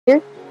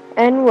here,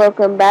 and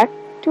welcome back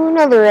to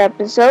another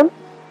episode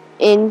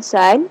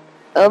inside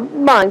of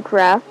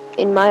Minecraft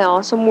in my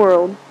awesome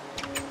world,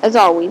 as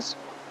always.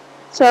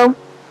 So,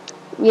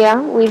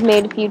 yeah, we've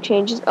made a few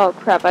changes. Oh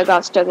crap, I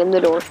got stuck in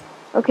the door.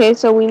 Okay,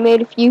 so we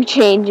made a few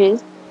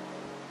changes,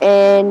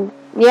 and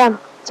yeah,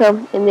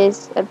 so in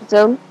this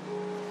episode,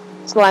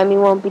 Slimy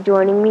won't be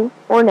joining me,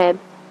 or Ned,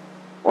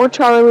 or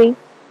Charlie,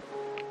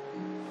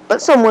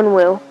 but someone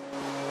will.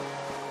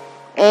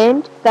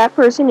 And that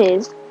person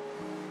is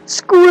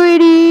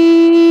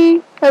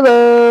Squiddy!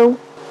 Hello!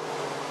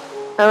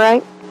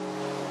 Alright?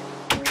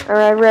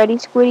 Alright, ready,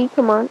 Squiddy?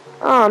 Come on.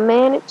 Aw,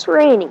 man, it's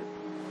raining.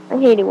 I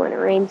hate it when it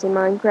rains in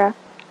Minecraft.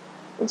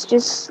 It's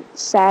just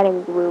sad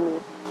and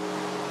gloomy.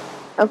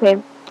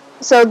 Okay,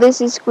 so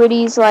this is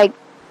Squiddy's,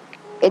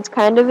 it's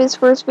kind of his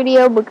first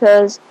video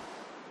because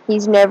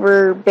he's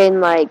never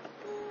been,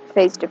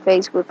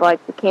 face-to-face with,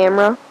 the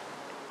camera.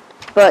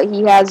 But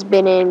he has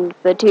been in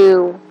the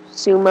 2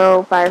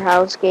 Sumo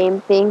Firehouse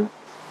game thing.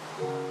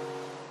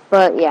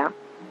 But, yeah.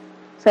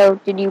 So,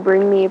 did you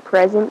bring me a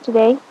present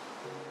today?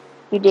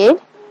 You did?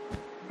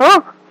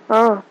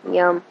 Oh,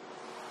 yum.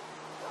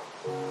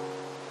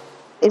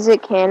 Is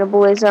it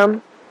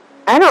cannibalism?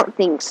 I don't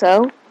think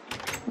so.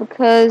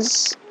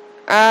 Because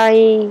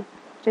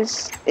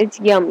it's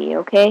yummy,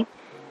 okay?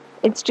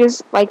 It's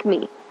just like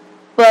me.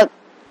 But,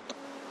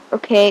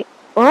 okay.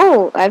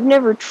 Oh, I've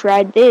never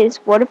tried this.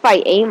 What if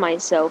I ate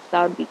myself?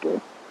 That would be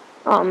good.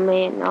 Oh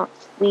man, not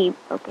sleep.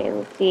 Okay,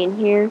 let's see in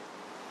here.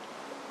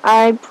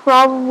 I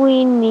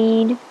probably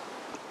need,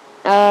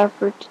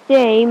 for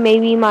today,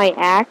 maybe my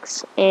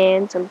axe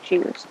and some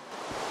shears.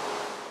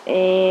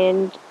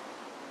 And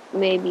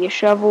maybe a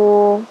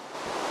shovel.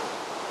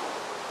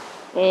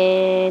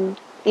 And,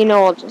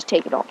 I'll just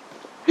take it all.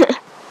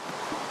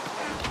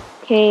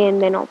 Okay,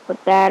 and then I'll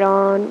put that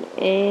on.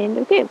 And,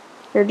 okay.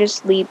 Or just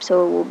sleep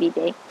so it will be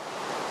day.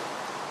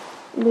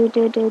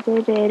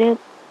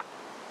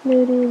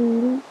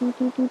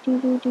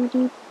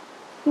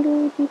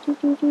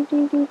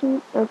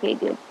 Okay,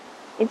 good.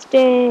 It's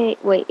day.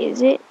 Wait,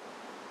 is it?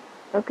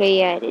 Okay,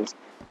 yeah, it is.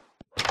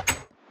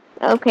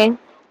 Okay.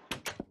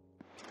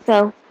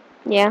 So,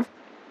 yeah.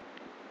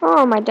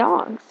 Oh, my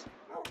dogs.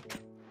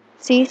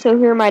 See, so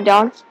here are my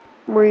dogs.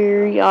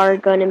 We are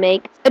gonna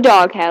make a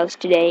doghouse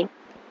today.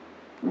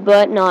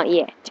 But not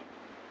yet.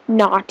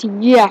 Not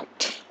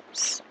yet.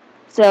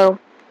 So,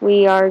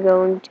 we are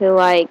going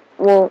to,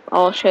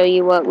 I'll show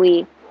you what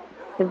we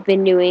have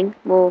been doing.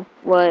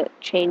 What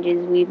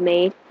changes we've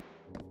made.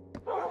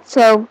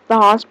 So, the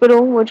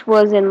hospital, which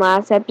was in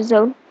last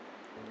episode.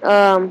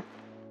 So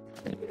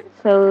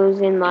it was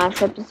in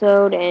last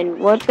episode, and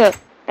what the?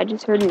 I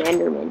just heard an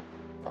Enderman.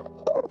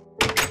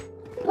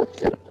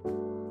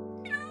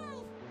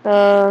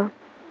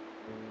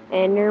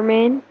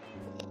 Enderman?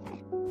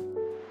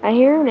 I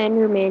hear an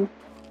Enderman.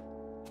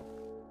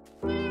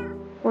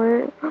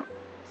 Where?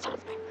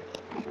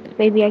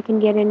 Maybe I can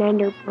get an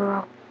Ender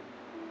Pearl.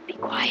 Be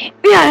quiet.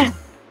 Yeah!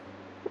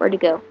 Where'd it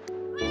go?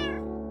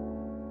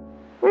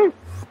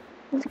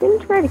 Is it gonna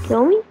try to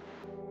kill me?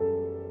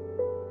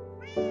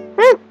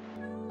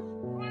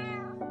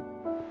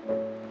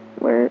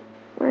 Where'd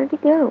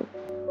it go?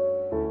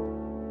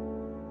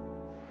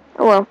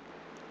 Oh well.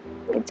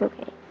 It's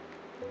okay.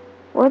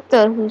 What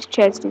the? Whose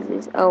chest is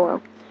this? Oh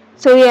well.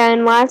 So yeah,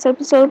 in last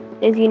episode,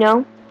 as you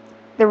know,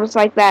 there was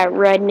that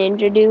red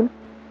ninja dude.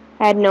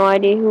 I had no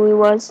idea who he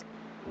was.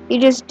 He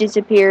just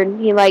disappeared.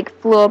 He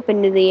flew up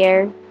into the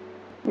air.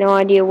 No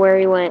idea where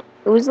he went.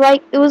 It was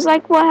like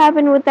what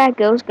happened with that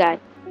ghost guy.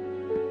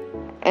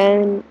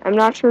 And I'm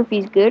not sure if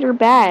he's good or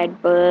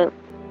bad, but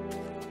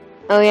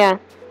oh yeah.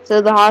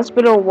 So the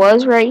hospital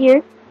was right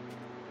here,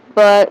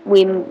 but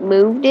we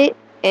moved it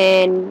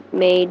and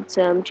made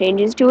some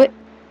changes to it.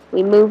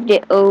 We moved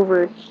it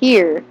over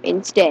here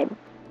instead.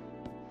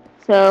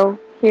 So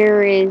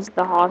here is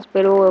the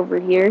hospital over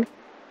here.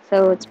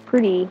 So it's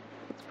pretty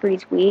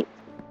sweet.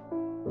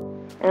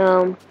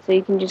 So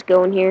you can just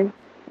go in here.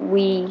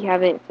 We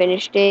haven't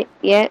finished it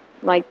yet,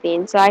 the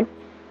inside,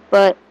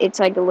 but it's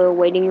a little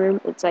waiting room.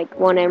 It's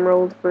 1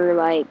 emerald for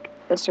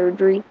a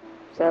surgery.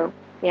 So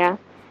yeah.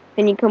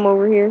 Then you come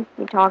over here,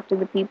 you talk to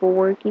the people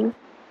working,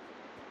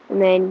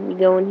 and then you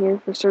go in here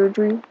for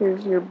surgery.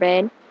 Here's your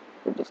bed.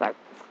 You're just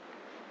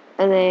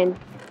and then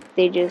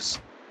they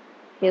just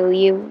heal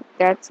you.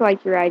 That's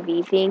your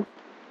IV thing.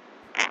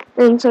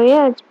 And so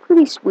yeah, it's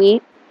pretty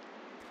sweet.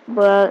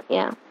 But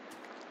yeah.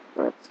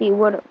 Let's see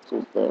what else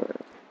is there.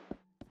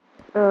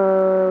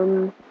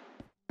 Oh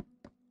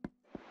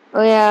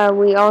yeah,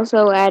 we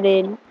also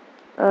added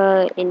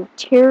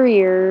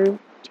interior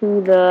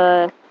to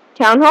the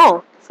town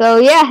hall. So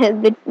yeah,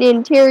 the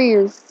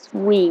interior's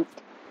sweet.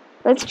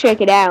 Let's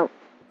check it out.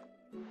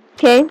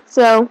 Okay,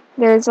 so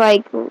there's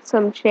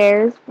some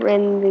chairs,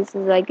 and this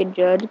is a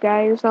judge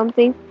guy or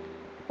something,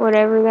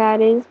 whatever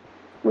that is.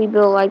 We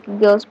built a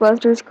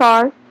Ghostbusters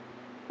car,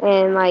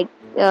 and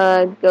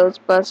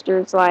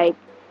Ghostbusters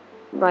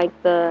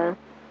the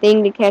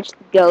thing to catch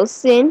the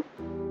ghosts in.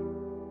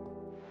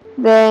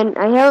 Then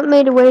I haven't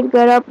made a way to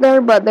get up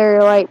there, but they're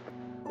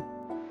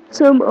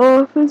some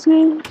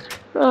offices.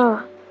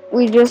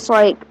 We just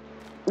like,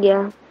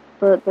 yeah,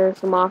 but there's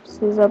some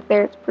offices up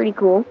there. It's pretty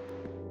cool.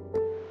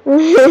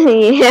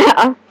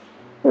 Yeah,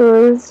 it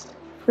was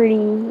pretty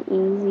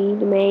easy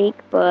to make,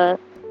 but.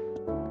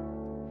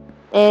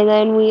 And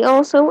then we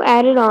also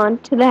added on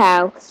to the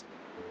house.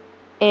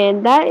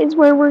 And that is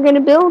where we're going to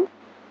build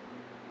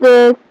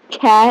the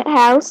cat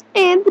house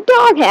and the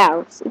dog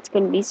house. It's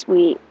going to be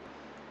sweet.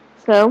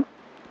 So,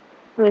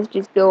 let's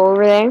just go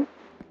over there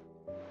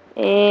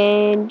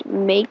and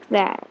make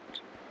that.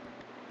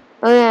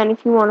 Oh yeah, and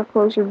if you want a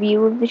closer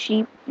view of the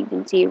sheep, you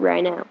can see it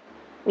right now.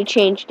 We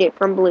changed it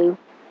from blue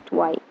to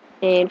white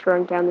and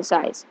shrunk down the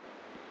size.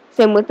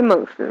 Same with the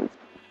mushrooms.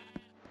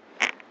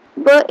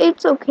 But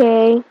it's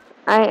okay.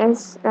 I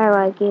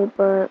like it,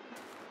 but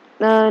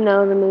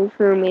no, the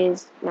mushroom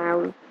is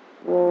now,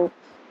 well,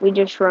 we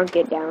just shrunk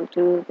it down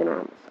to the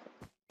normal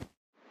size.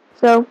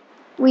 So,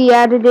 we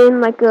added in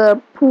like a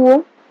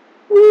pool.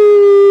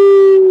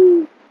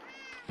 Whee!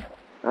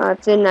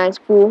 It's a nice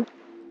pool.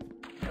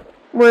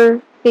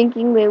 We're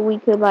thinking that we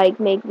could like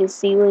make the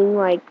ceiling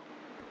like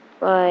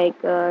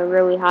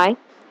really high.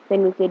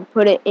 Then we could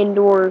put an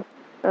indoor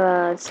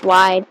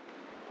slide.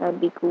 That'd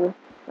be cool.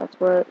 That's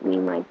what we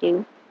might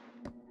do.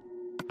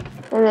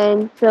 And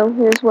then, so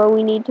here's what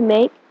we need to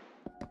make.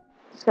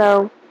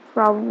 So,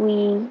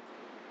 probably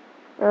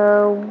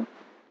bone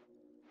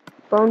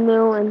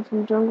meal and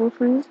some jungle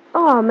trees.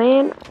 Oh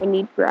man, I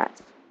need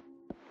grass.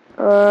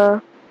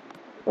 Or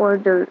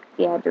dirt.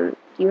 Yeah, dirt.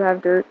 Do you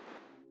have dirt?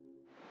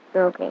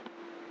 Okay.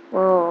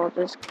 Well, I'll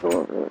just go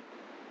over it.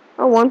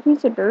 Oh, one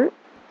piece of dirt?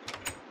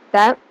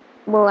 That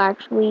will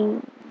actually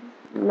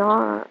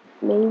not.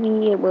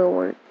 Maybe it will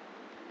work.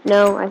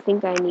 No, I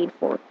think I need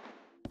 4.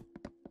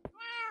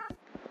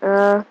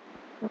 Okay,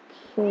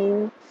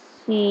 let's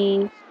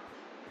see.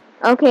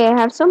 Okay, I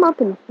have some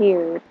up in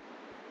here.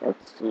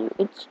 Let's see.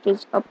 It's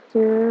just up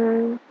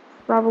here.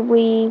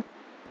 Probably.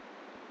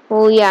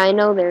 Well, yeah, I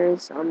know there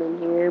is some in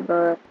here,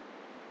 but,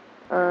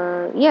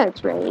 yeah,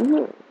 it's right in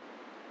here.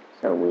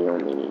 So we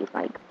only need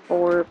like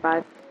 4 or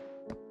 5.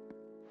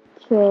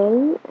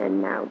 Okay,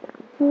 and now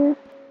down here.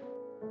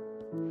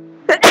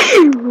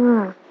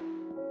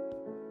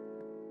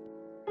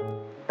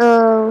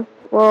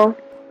 Well,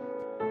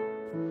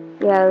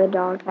 yeah, the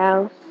dog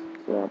house.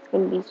 Yeah, it's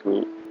gonna be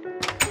sweet.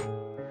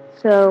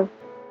 So,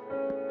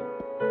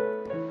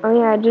 oh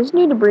yeah, I just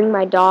need to bring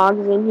my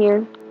dogs in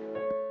here.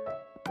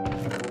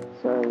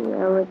 So,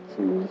 yeah, let's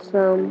see,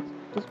 some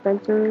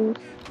dispensers.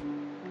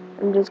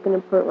 I'm just gonna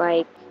put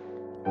like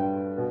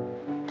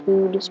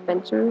 2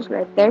 dispensers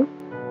right there.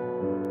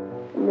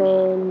 And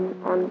then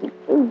on the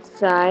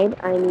inside,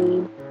 I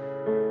need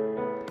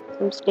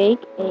some steak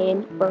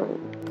and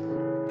bones.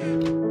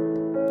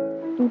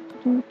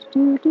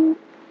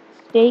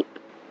 Steak,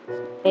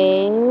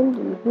 and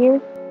in here,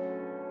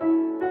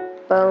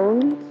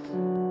 bones.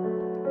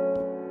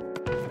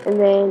 And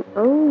then,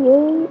 oh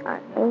yay, I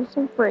have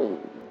some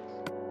frames.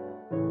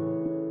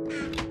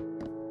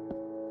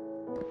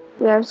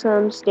 We have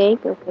some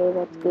steak. Okay,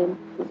 that's good.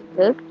 Is it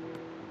cooked?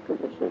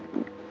 Because it should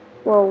be.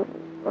 Well,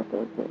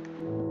 okay, good.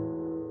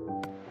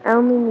 I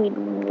only need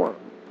 1.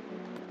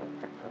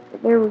 Okay,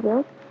 there we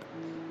go.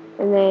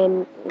 And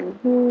then in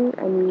here,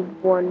 I need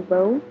 1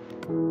 bone.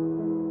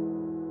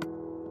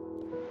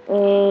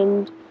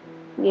 And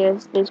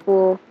yes, this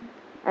will.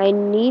 I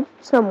need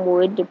some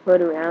wood to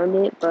put around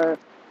it, but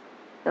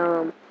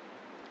I'm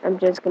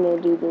just gonna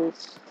do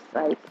this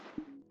like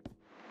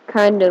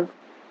kind of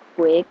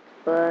quick,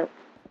 but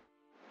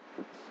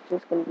it's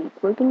just gonna be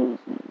quick and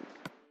easy.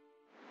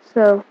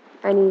 So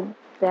I need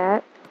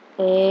that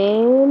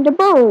and a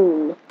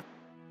bone.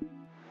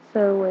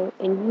 So wait,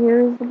 and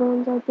here's the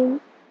bones, I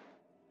think.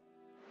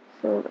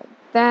 So like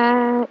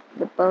that,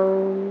 the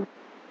bone,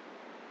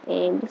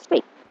 and the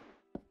steak.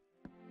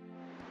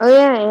 Oh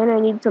yeah, and I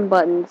need some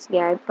buttons.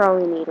 Yeah, I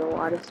probably need a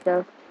lot of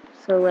stuff.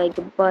 So like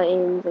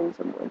buttons and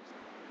some wood.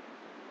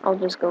 I'll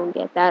just go and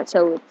get that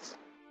so it's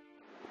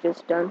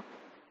just done.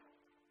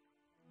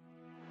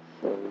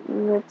 Okay,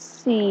 let's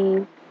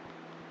see.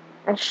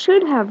 I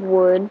should have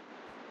wood,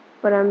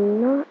 but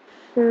I'm not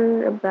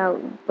sure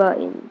about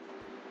buttons.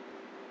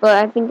 But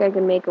I think I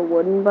can make a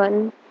wooden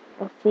button.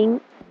 I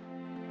think.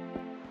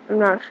 I'm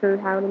not sure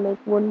how to make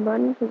a wooden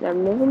button because I've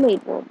never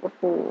made one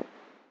before.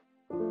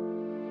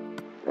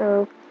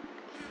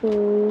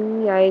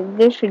 Okay,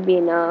 this should be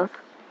enough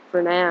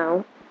for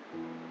now.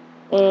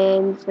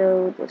 And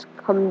so just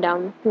come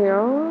down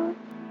here.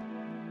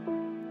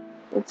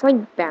 It's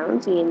like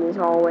bouncy in this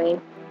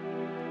hallway.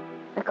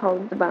 I call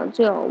it the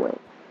bouncy hallway.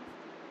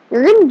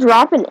 You're gonna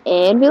drop an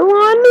anvil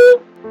on me?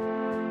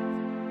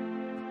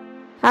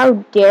 How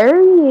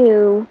dare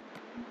you?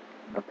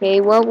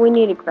 Okay, well, we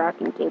need a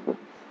crafting table.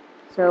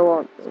 So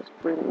I'll just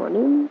bring one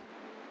in.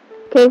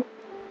 Okay,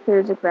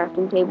 here's a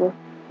crafting table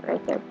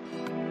right there.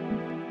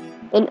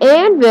 An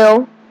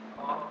anvil?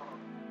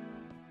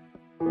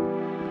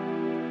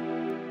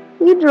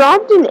 You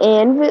dropped an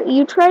anvil?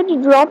 You tried to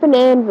drop an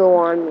anvil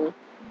on me.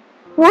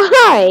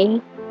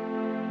 Why?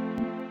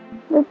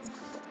 That's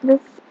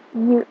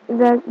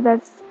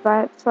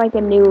That's like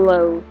a new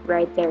low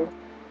right there.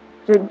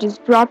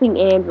 Just dropping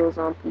anvils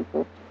on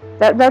people.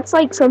 That's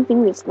like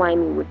something that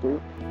Slimy would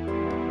do.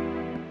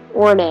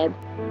 Or Neb.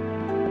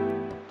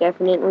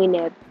 Definitely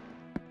Neb.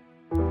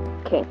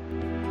 Okay.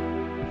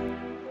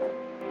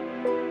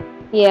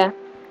 Yeah,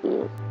 he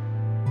is.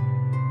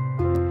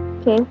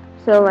 Okay,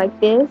 so like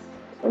this.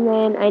 And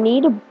then I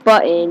need a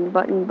button.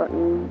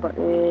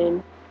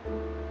 Button.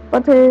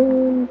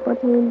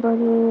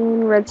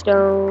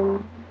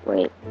 Redstone.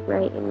 Wait,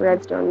 right, in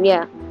redstone,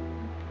 yeah.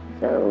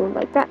 So,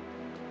 like that.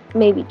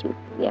 Maybe two.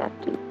 Yeah,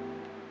 two.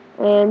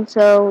 And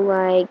so,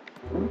 like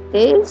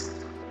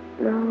this.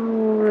 No,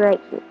 right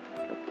here.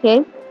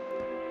 Okay.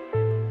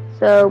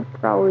 So,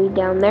 probably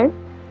down there.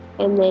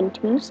 And then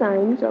two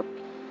signs up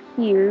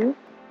here.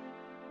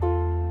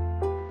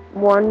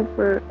 One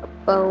for a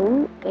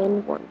bone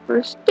and one for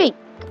a steak.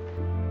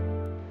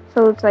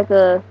 So, it's like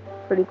a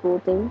pretty cool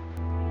thing.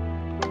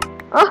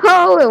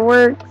 Oh, it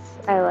works.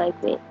 I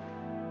like it.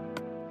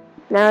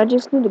 Now I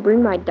just need to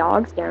bring my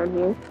dogs down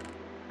here.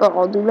 But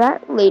I'll do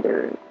that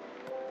later,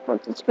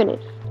 once it's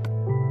finished.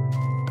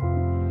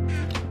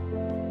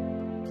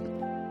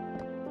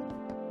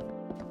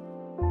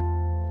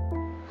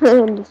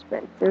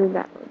 Dispenser,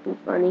 that would be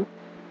funny.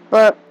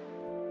 But,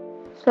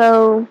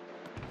 so,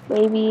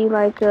 maybe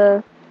like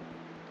I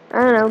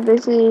don't know,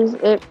 this is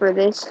it for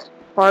this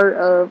part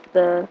of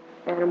the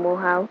animal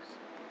house.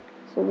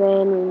 So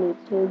then we need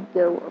to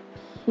go up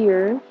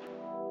here.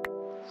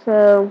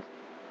 So,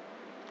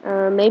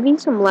 maybe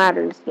some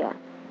ladders, yeah.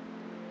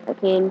 I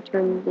can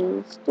turn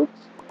these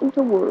sticks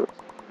into wood.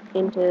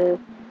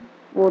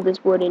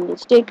 This wood into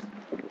sticks,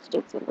 and the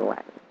sticks into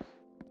ladders.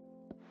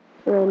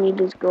 So then you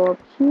just go up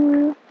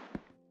here.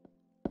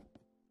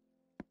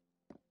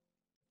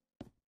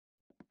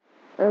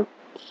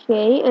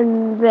 Okay,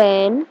 and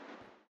then,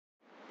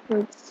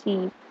 let's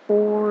see,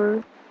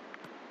 4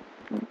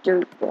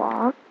 dirt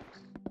blocks.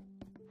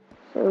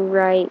 So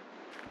right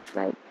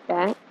like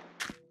that.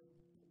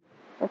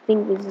 I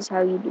think this is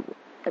how you do it.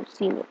 I've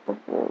seen it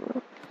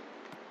before.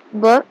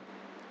 But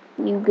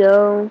you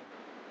go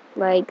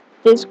like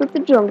this with the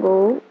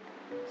jungle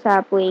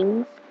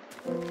saplings.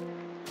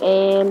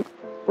 And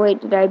wait,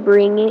 did I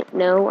bring it?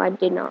 No, I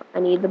did not. I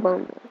need the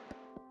bone meal.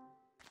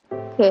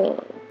 Okay.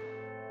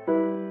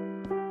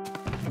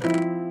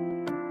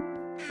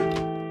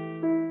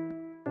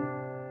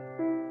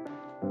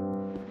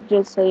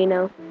 Just so you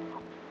know.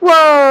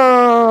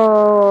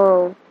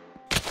 Whoa!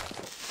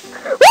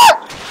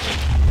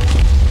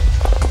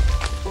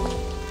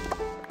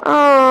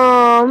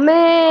 Oh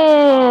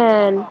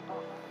man!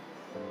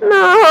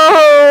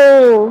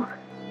 No!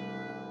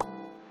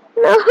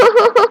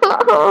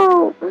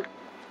 No!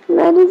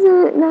 That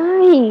isn't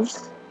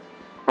nice.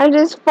 I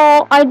just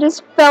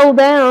fell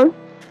down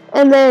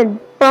and then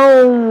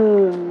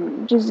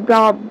boom, just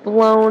got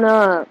blown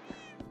up.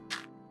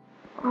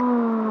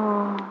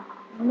 Oh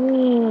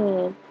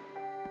man.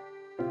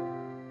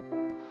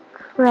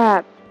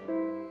 Crap.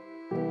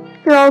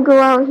 Here, I'll go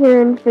out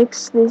here and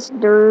fix this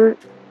dirt.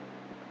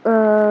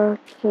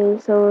 Okay,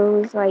 so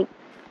it was like,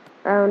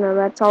 I don't know,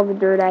 that's all the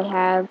dirt I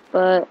have,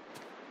 but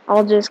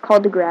I'll just call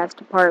the grass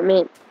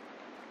department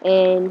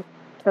and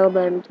tell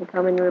them to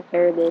come and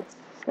repair this,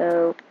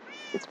 so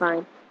it's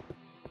fine.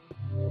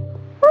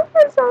 What's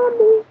a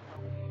zombie?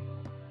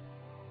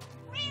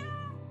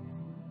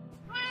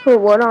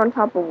 Put what on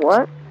top of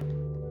what?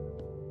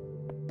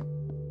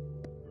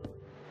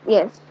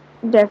 Yes,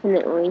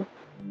 definitely.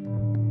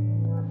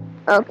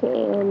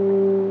 Okay,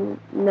 and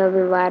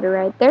another ladder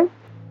right there.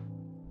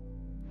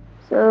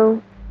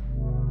 So,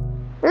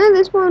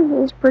 this one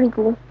is pretty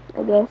cool,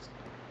 I guess.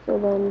 So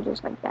then,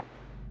 just like that.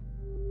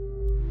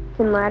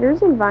 Can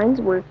ladders and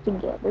vines work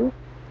together?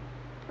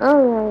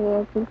 Oh, yeah,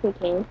 I think they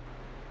can.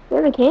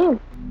 Yeah, they can.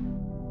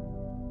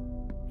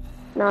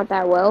 Not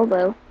that well,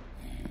 though.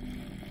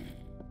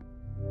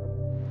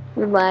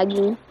 You're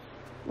lagging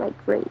like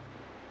crazy.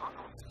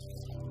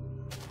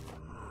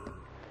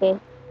 Okay.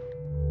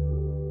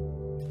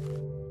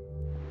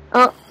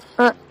 Oh,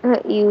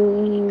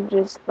 you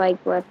just like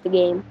left the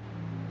game.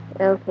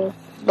 Okay,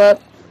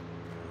 but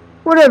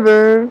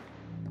whatever.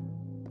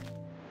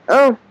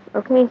 Oh,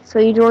 okay, so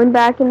you joined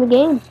back in the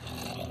game.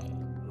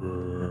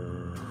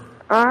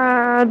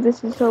 Ah,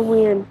 this is so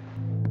weird.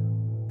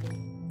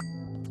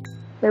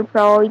 They're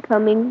probably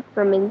coming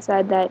from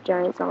inside that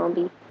giant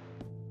zombie.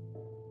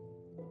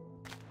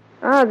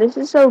 Ah, this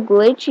is so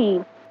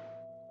glitchy.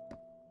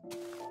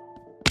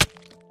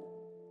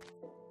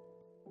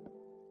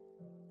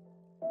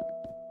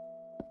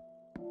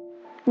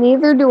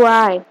 Neither do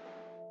I.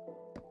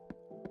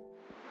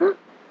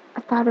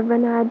 I thought of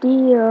an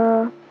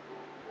idea.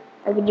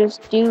 I could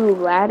just do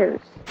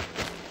ladders.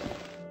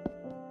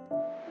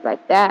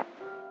 Like that.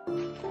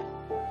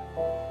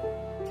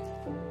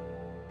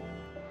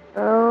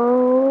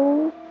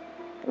 Oh,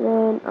 and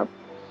then up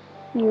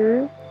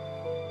here.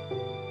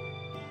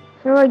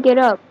 How do I get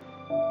up?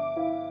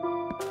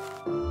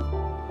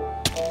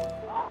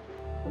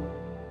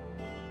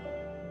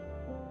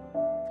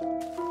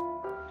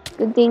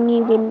 Good thing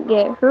you didn't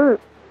get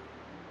hurt.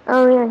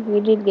 Oh yeah, you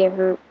did get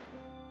hurt.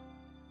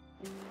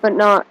 But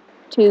not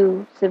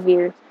too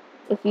severe.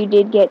 If you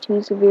did get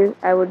too severe,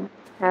 I would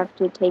have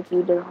to take you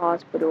to the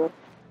hospital.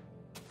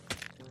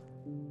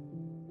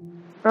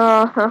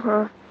 Oh,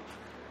 haha.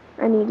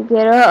 I need to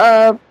get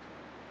up.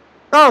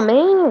 Oh,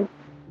 man.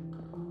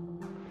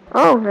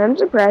 Oh, I'm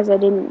surprised I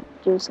didn't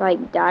just,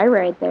 like, die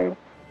right there.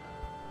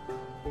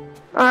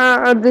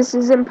 This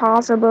is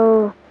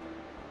impossible.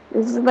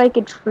 This is like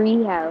a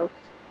tree house.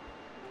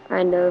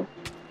 Kind of.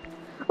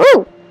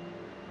 Oh!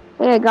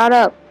 Hey, I got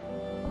up.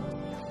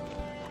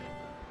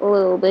 A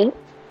little bit.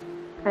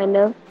 Kind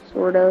of.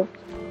 Sort of.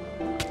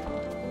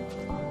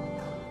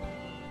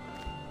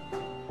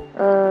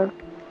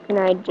 Can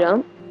I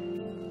jump?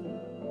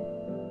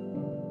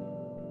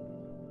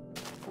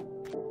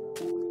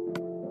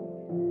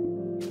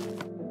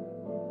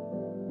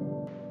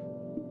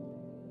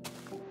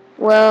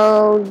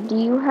 Well, do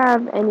you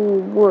have any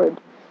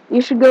wood?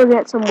 You should go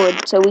get some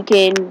wood so we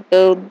can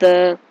build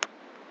the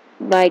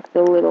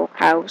little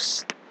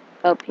house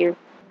up here.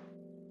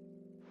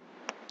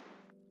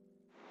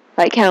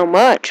 Like how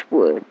much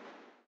wood?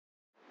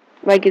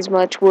 Like as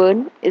much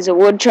wood as a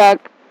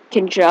woodchuck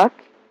can chuck?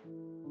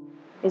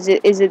 Is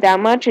it that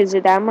much? Is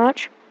it that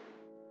much?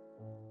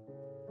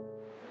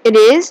 It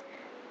is?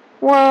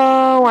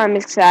 Whoa, I'm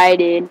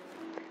excited.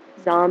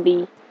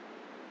 Zombie.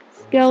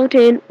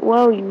 Skeleton.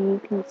 Whoa,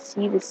 you can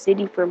see the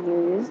city from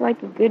here. This is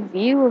like a good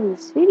view of the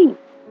city.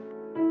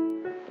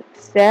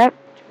 Except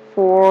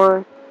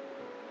for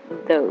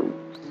those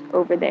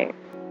over there.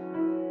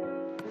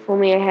 If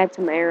only I had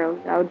some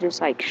arrows, I would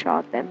just like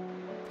shot them.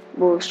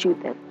 We'll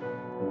shoot them.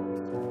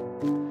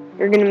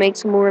 You're gonna make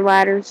some more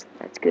ladders?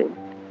 That's good.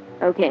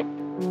 Okay.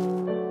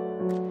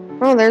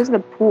 Oh, there's the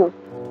pool.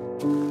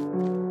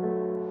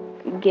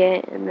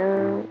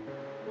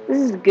 This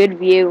is a good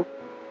view.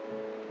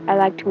 I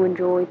like to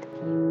enjoy the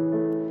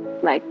view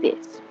like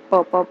this.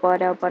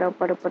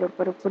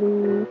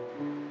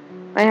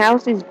 My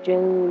house is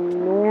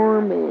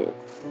ginormous.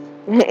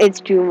 It's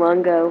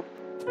Jumungo.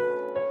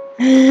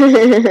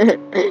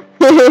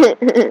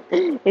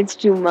 It's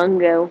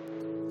Jumungo.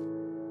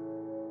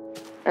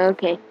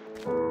 Okay.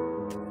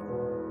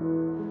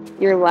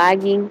 You're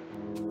lagging.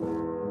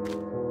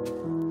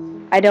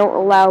 I don't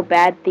allow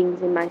bad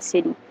things in my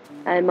city.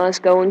 I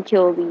must go and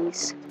kill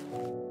these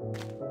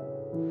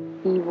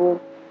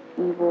evil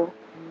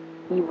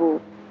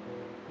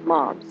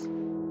mobs.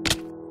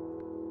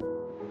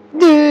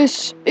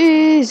 This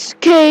is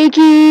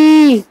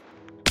Cakey!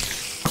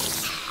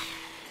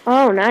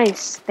 Oh,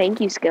 nice.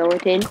 Thank you,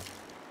 skeleton.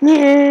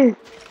 Yeah.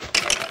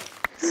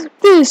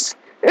 This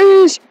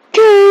is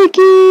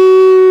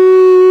Cakey!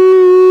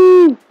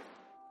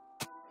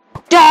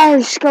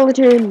 Die,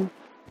 skeleton!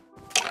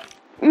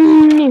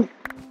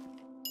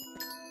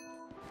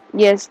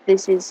 Yes,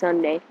 this is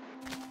Sunday.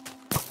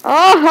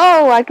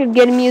 Oh, I could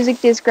get a music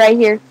disc right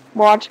here.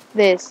 Watch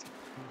this.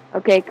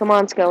 Okay, come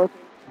on, skeleton.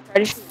 Try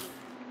to shoot.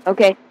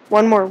 Okay,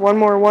 one more.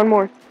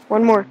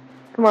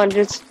 Come on,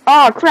 just...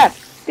 Oh, crap!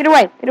 Get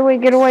away!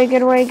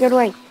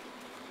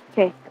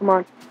 Okay, come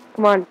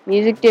on.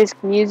 Music disc.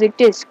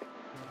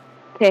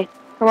 Okay,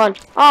 come on.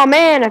 Oh,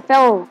 man, I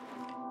fell.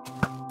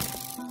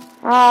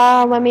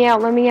 Ah, let me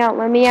out.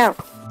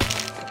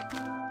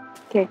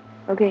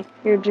 Okay,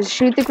 here, just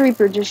shoot the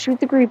creeper.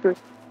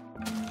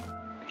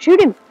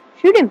 Shoot him,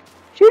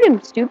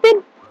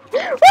 stupid.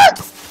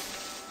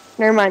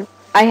 Never mind,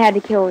 I had to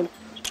kill him.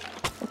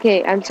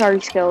 Okay, I'm sorry,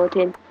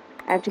 skeleton.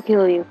 I have to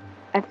kill you.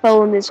 I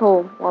fell in this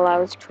hole while I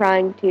was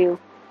trying to,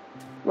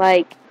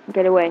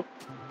 get away.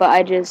 But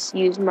I just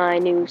used my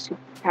new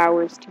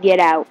superpowers to get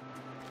out.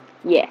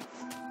 Yes.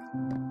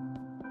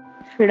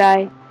 Should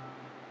I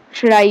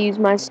use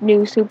my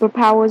new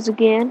superpowers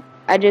again?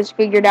 I just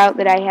figured out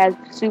that I have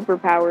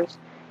superpowers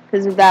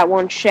because of that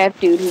one chef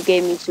dude who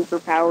gave me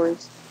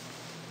superpowers.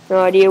 No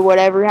idea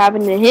whatever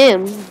happened to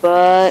him,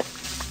 but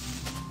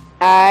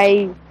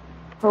I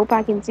hope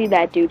I can see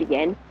that dude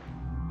again.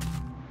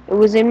 It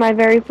was in my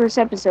very first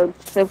episode,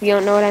 so if you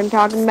don't know what I'm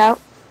talking about,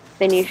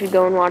 then you should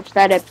go and watch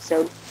that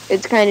episode.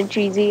 It's kind of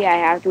cheesy, I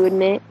have to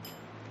admit,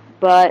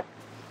 but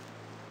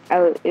I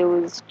don't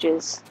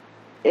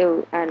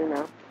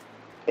know.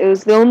 It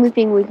was the only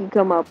thing we could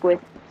come up with,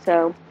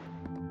 so,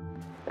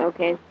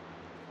 okay.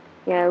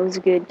 Yeah, it was a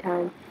good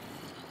time.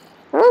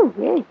 Oh,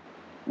 yay.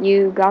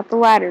 You got the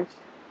ladders.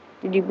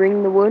 Did you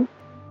bring the wood?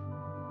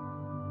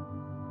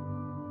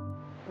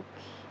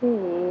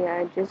 Okay,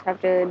 I just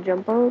have to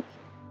jump out.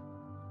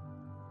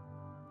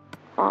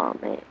 Aw,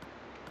 man.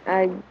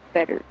 I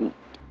better eat.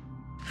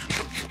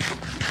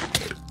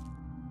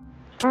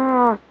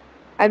 Ah,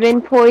 I've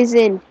been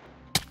poisoned.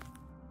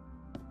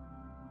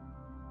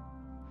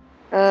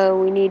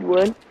 We need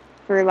wood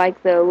for,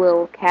 the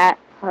little cat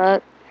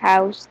hut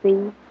house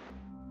thing.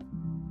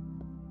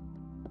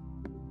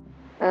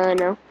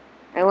 No.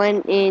 I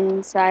went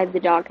inside the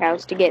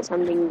doghouse to get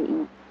something to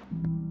eat.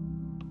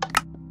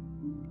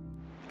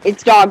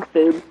 It's dog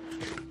food.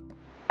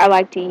 I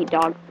like to eat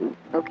dog food,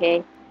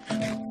 okay?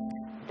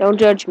 Don't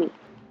judge me.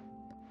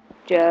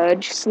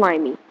 Judge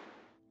Slimy.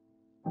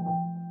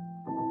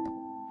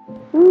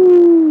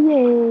 Ooh,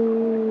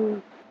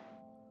 yay.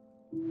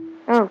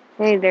 Oh,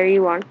 hey, there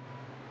you are.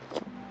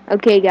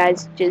 Okay,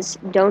 guys, just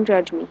don't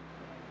judge me.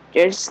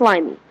 Just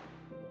slimy.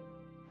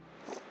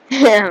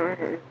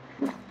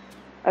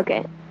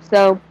 Okay,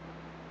 so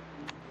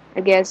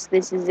I guess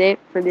this is it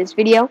for this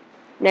video.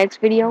 Next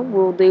video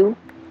it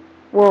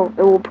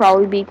will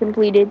probably be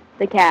completed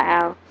the cat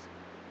house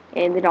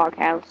and the dog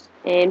house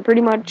and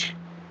pretty much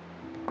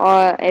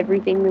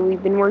everything that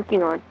we've been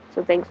working on.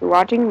 So thanks for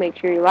watching. Make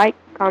sure you like,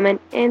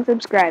 comment, and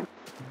subscribe.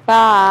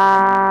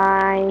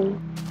 Bye.